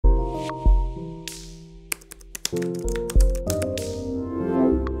Welcome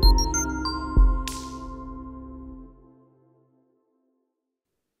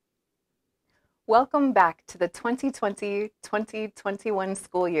back to the 2020-2021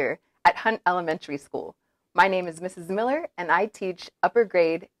 school year at Hunt Elementary School. My name is Mrs. Miller and I teach upper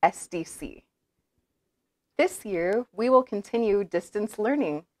grade SDC. This year, we will continue distance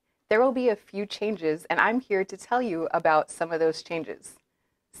learning. There will be a few changes and I'm here to tell you about some of those changes.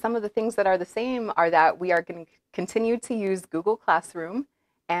 Some of the things that are the same are that we are going to continue to use Google Classroom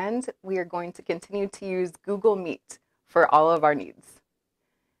and we are going to continue to use Google Meet for all of our needs.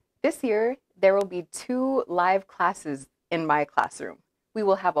 This year, there will be 2 live classes in my classroom. We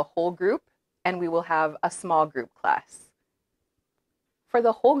will have a whole group and we will have a small group class. For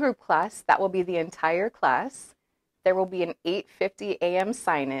the whole group class, that will be the entire class. There will be an 8:50 a.m.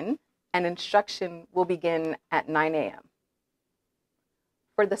 sign-in and instruction will begin at 9 a.m.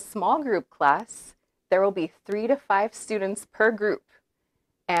 For the small group class, there will be 3 to 5 students per group.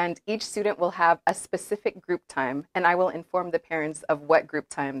 And each student will have a specific group time, and I will inform the parents of what group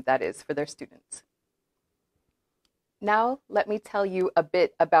time that is for their students. Now, let me tell you a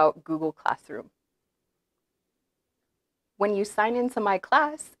bit about Google Classroom. When you sign into my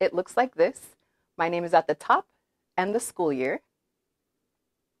class, it looks like this. My name is at the top and the school year.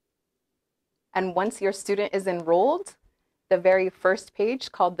 And once your student is enrolled, the very first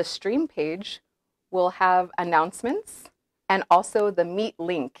page, called the stream page, will have announcements and also the Meet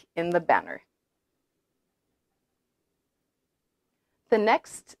link in the banner. The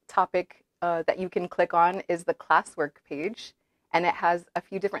next topic that you can click on is the classwork page, and it has a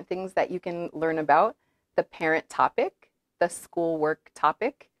few different things that you can learn about: the parent topic, the schoolwork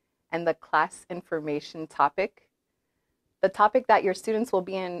topic, and the class information topic. The topic that your students will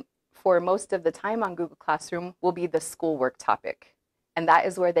be in for most of the time on Google Classroom will be the schoolwork topic, and that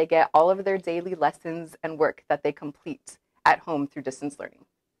is where they get all of their daily lessons and work that they complete at home through distance learning.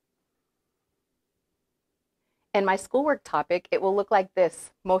 In my schoolwork topic, it will look like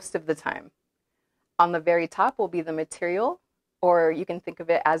this most of the time. On the very top will be the material, or you can think of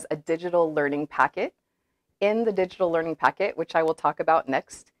it as a digital learning packet. In the digital learning packet, which I will talk about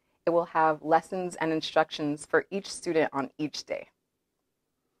next, it will have lessons and instructions for each student on each day.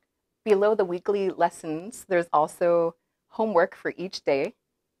 Below the weekly lessons, there's also homework for each day,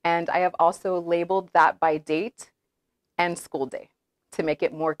 and I have also labeled that by date and school day to make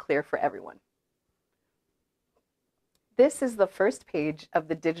it more clear for everyone. This is the first page of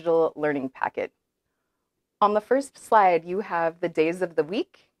the digital learning packet. On the first slide, you have the days of the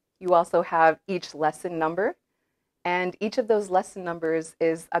week. You also have each lesson number, and each of those lesson numbers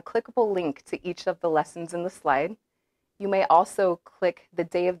is a clickable link to each of the lessons in the slide. You may also click the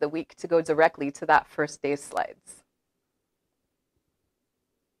day of the week to go directly to that first day's slides.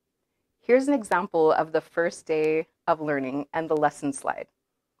 Here's an example of the first day of learning and the lesson slide.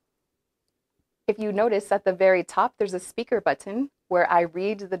 If you notice at the very top, there's a speaker button where I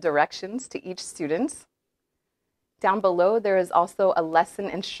read the directions to each student. Down below, there is also a lesson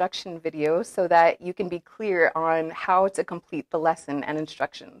instruction video so that you can be clear on how to complete the lesson and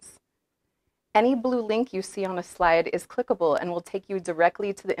instructions. Any blue link you see on a slide is clickable and will take you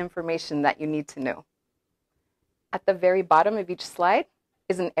directly to the information that you need to know. At the very bottom of each slide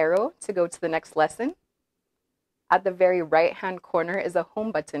is an arrow to go to the next lesson. At the very right-hand corner is a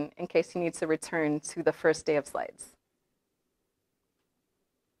home button in case you need to return to the first day of slides.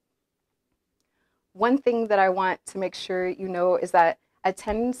 One thing that I want to make sure you know is that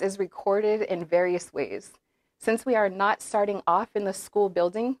attendance is recorded in various ways. Since we are not starting off in the school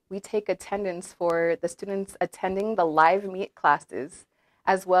building, we take attendance for the students attending the live Meet classes,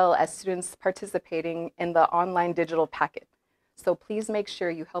 as well as students participating in the online digital packet. So please make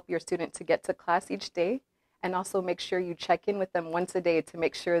sure you help your student to get to class each day, and also make sure you check in with them once a day to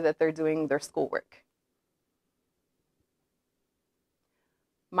make sure that they're doing their schoolwork.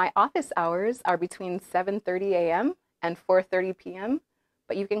 My office hours are between 7:30 a.m. and 4:30 p.m.,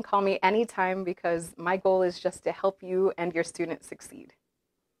 but you can call me anytime because my goal is just to help you and your students succeed.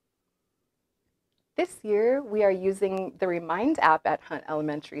 This year, we are using the Remind app at Hunt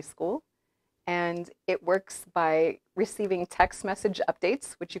Elementary School, and it works by receiving text message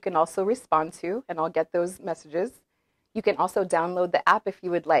updates, which you can also respond to, and I'll get those messages. You can also download the app if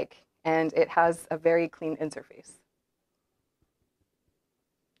you would like, and it has a very clean interface.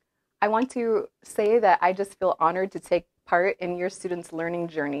 I want to say that I just feel honored to take part in your students' learning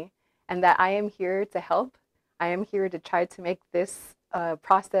journey, and that I am here to help. I am here to try to make this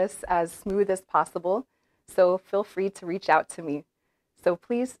process as smooth as possible, so feel free to reach out to me. So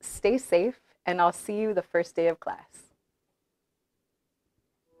please stay safe, and I'll see you the first day of class.